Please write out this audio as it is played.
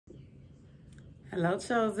Hello,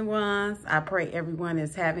 chosen ones. I pray everyone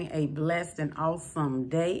is having a blessed and awesome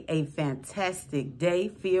day, a fantastic day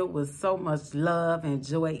filled with so much love and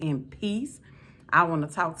joy and peace. I want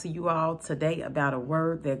to talk to you all today about a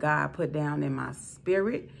word that God put down in my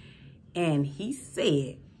spirit. And he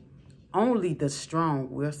said, only the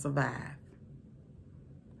strong will survive.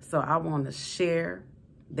 So I want to share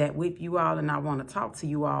that with you all, and I want to talk to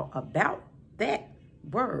you all about that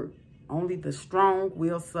word. Only the strong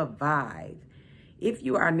will survive. If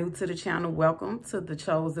you are new to the channel, welcome to the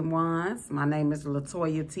Chosen Ones. My name is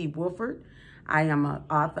Latoya T. Woolford. I am an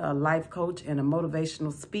author, a life coach, and a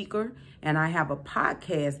motivational speaker. And I have a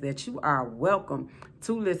podcast that you are welcome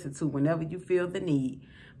to listen to whenever you feel the need.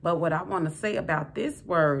 But what I want to say about this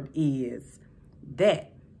word is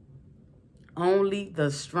that only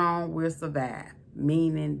the strong will survive.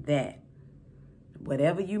 Meaning that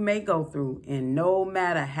whatever you may go through, and no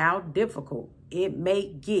matter how difficult it may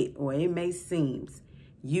get or it may seem,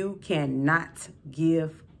 you cannot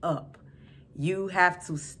give up. You have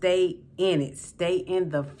to stay in it. Stay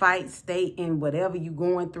in the fight. Stay in whatever you're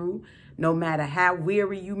going through. No matter how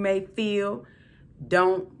weary you may feel,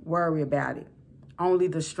 don't worry about it. Only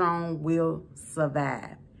the strong will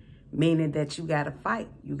survive. Meaning that you got to fight.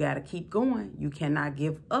 You got to keep going. You cannot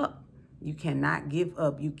give up. You cannot give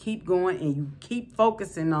up. You keep going and you keep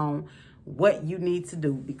focusing on what you need to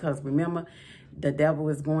do. Because remember, the devil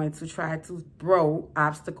is going to try to throw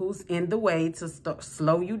obstacles in the way to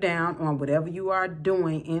slow you down on whatever you are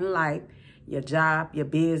doing in life, your job, your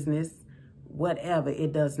business, whatever.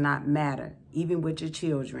 It does not matter. Even with your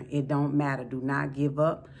children, it don't matter. Do not give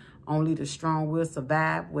up. Only the strong will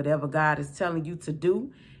survive. Whatever God is telling you to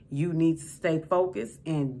do, you need to stay focused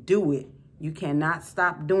and do it. You cannot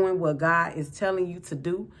stop doing what God is telling you to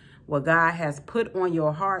do, what God has put on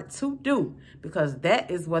your heart to do, because that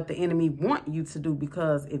is what the enemy wants you to do.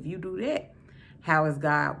 Because if you do that, how is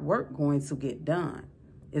God's work going to get done?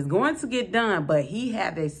 It's going to get done, but he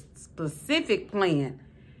has a specific plan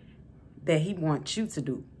that he wants you to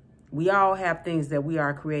do. We all have things that we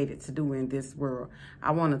are created to do in this world.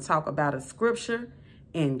 I want to talk about a scripture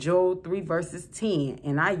in Joel 3 verses 10.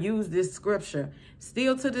 And I use this scripture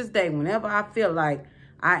still to this day whenever I feel like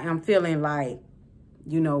I am feeling like,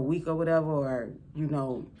 weak or whatever, or,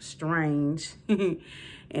 strange.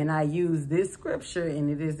 And I use this scripture, and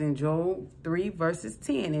it is in Joel 3 verses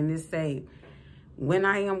 10. And it say, when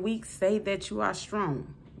I am weak, say that you are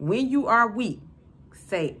strong. When you are weak,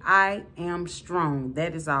 say, I am strong.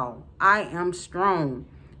 That is all. I am strong.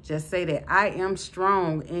 Just say that I am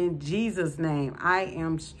strong in Jesus' name. I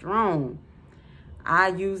am strong. I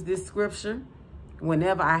use this scripture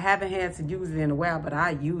whenever. I haven't had to use it in a while, but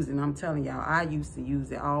I use it. And I'm telling y'all, I used to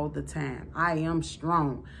use it all the time. I am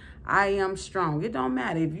strong. I am strong. It don't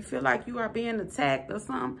matter. If you feel like you are being attacked or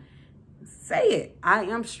something, say it. I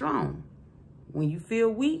am strong. When you feel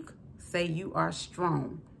weak, say you are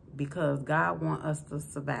strong, because God wants us to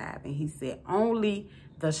survive. And he said, only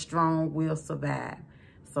the strong will survive.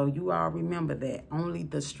 So you all remember that. Only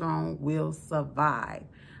the strong will survive.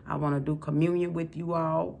 I want to do communion with you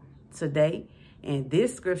all today. And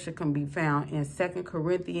this scripture can be found in 2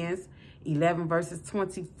 Corinthians 11 verses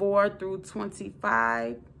 24 through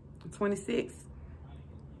 26.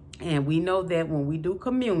 And we know that when we do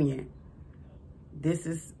communion,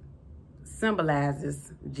 this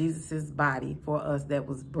symbolizes Jesus's body for us that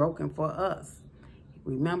was broken for us.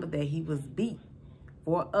 Remember that he was beat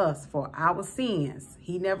for us, for our sins.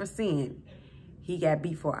 He never sinned. He got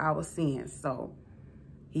beat for our sins. So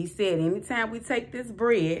he said, anytime we take this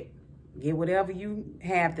bread, get whatever you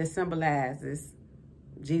have that symbolizes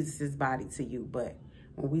Jesus's body to you. But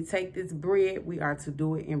when we take this bread, we are to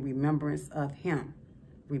do it in remembrance of him.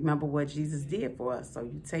 Remember what Jesus did for us. So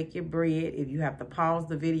you take your bread. If you have to pause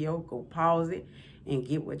the video, go pause it and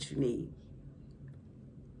get what you need.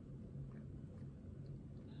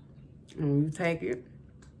 And when you take it,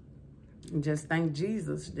 and just thank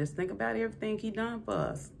Jesus. Just think about everything he done for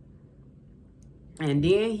us. And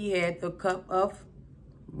then he had the cup of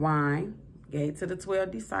wine, gave to the 12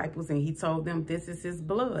 disciples, and he told them, this is his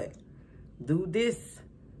blood. Do this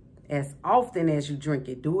as often as you drink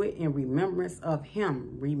it. Do it in remembrance of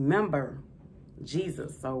him. Remember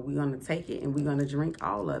Jesus. So we're going to take it and we're going to drink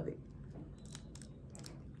all of it.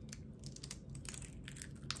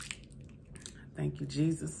 Thank you,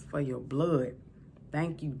 Jesus, for your blood.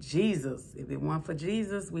 Thank you, Jesus. If it weren't for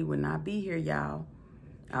Jesus, we would not be here, y'all.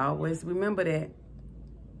 I always remember that.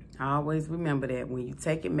 I always remember that. When you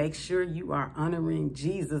take it, make sure you are honoring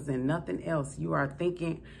Jesus and nothing else. You are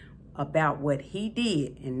thinking about what he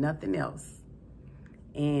did and nothing else.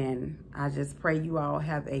 And I just pray you all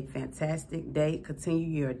have a fantastic day. Continue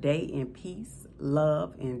your day in peace,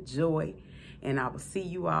 love, and joy. And I will see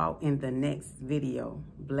you all in the next video.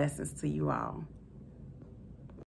 Blessings to you all.